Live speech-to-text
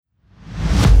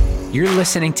You're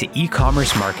listening to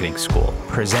E-Commerce Marketing School,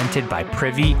 presented by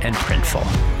Privy and Printful.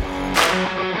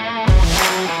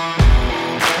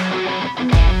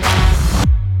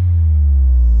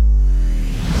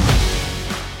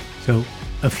 So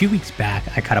a few weeks back,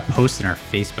 I got a post in our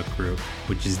Facebook group,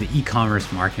 which is the e-commerce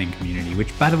marketing community,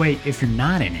 which, by the way, if you're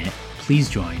not in it, please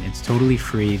join. It's totally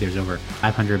free. There's over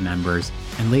 500 members.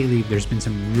 And lately, there's been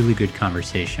some really good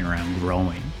conversation around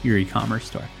growing your e-commerce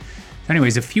store. So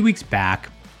anyways, a few weeks back,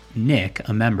 Nick,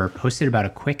 a member, posted about a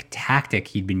quick tactic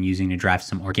he'd been using to drive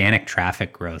some organic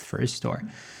traffic growth for his store.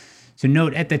 So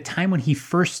note, at the time when he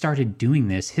first started doing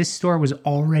this, his store was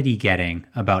already getting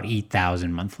about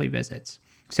 8,000 monthly visits.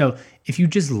 So if you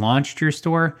just launched your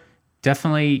store,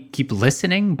 definitely keep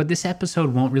listening, but this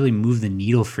episode won't really move the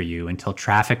needle for you until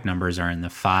traffic numbers are in the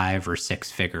 5 or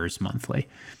 6 figures monthly.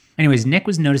 Anyways, Nick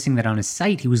was noticing that on his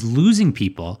site, he was losing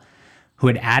people who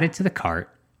had added to the cart,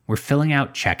 were filling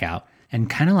out checkout, and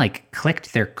kind of like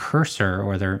clicked their cursor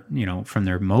or their, from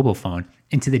their mobile phone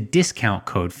into the discount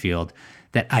code field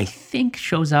that I think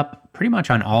shows up pretty much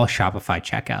on all Shopify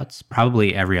checkouts,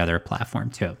 probably every other platform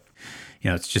too.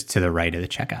 It's just to the right of the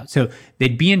checkout. So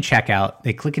they'd be in checkout,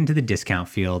 they click into the discount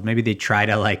field. Maybe they try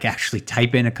to actually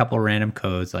type in a couple random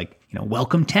codes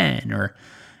welcome 10 or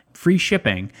free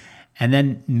shipping. And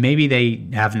then maybe they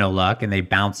have no luck and they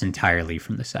bounce entirely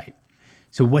from the site.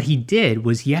 So what he did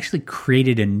was he actually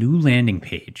created a new landing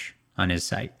page on his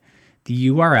site. The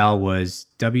URL was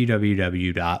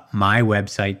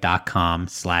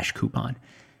www.mywebsite.com/coupon.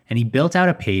 And he built out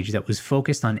a page that was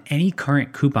focused on any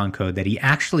current coupon code that he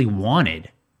actually wanted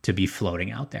to be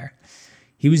floating out there.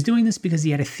 He was doing this because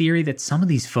he had a theory that some of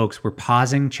these folks were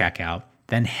pausing checkout,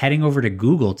 then heading over to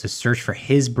Google to search for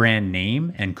his brand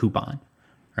name and coupon,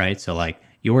 right? So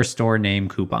your store name,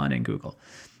 coupon in Google.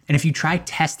 And if you try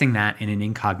testing that in an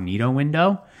incognito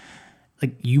window,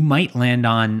 you might land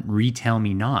on Retail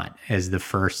Me Not as the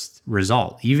first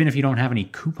result, even if you don't have any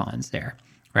coupons there,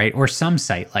 right? Or some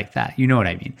site like that. You know what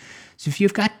I mean? So if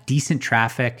you've got decent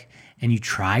traffic and you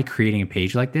try creating a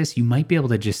page like this, you might be able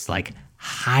to just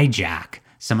hijack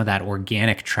some of that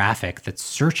organic traffic that's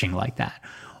searching like that.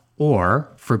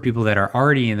 Or for people that are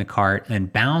already in the cart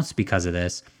and bounce because of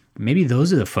this, maybe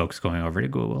those are the folks going over to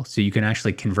Google. So you can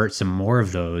actually convert some more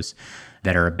of those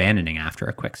that are abandoning after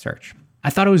a quick search. I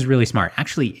thought it was really smart.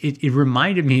 Actually, it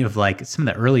reminded me of some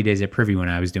of the early days at Privy when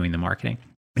I was doing the marketing.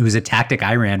 It was a tactic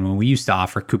I ran when we used to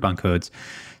offer coupon codes.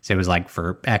 So it was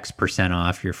for X%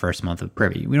 off your first month of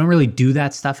Privy. We don't really do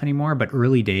that stuff anymore, but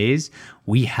early days,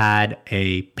 we had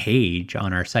a page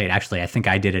on our site. Actually, I think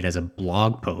I did it as a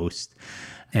blog post.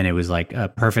 And it was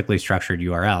a perfectly structured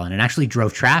URL. And it actually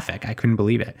drove traffic. I couldn't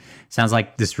believe it. Sounds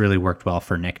like this really worked well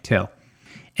for Nick too.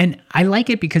 And I like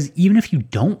it because even if you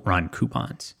don't run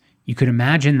coupons, you could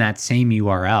imagine that same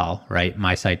URL, right?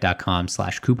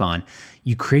 mysite.com/coupon.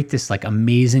 You create this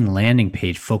amazing landing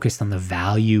page focused on the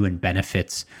value and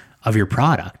benefits of your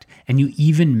product. And you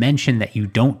even mention that you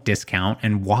don't discount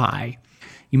and why.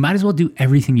 You might as well do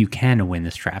everything you can to win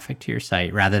this traffic to your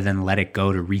site rather than let it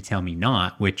go to Retail Me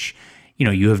Not, which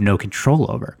you have no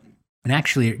control over. And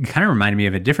actually, it kind of reminded me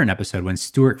of a different episode when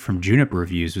Stuart from Juniper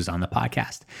Reviews was on the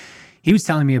podcast. He was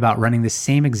telling me about running the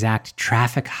same exact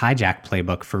traffic hijack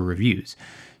playbook for reviews.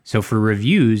 So for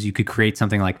reviews, you could create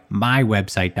something like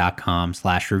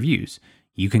mywebsite.com/reviews.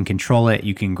 You can control it.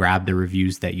 You can grab the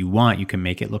reviews that you want. You can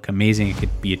make it look amazing. It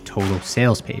could be a total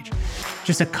sales page.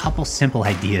 Just a couple simple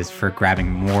ideas for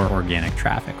grabbing more organic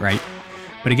traffic, right?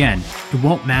 But again, it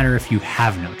won't matter if you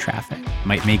have no traffic. It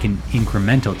might make an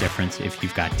incremental difference if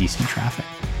you've got decent traffic.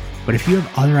 But if you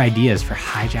have other ideas for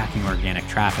hijacking organic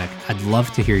traffic, I'd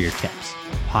love to hear your tips.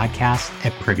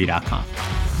 Podcast@privy.com.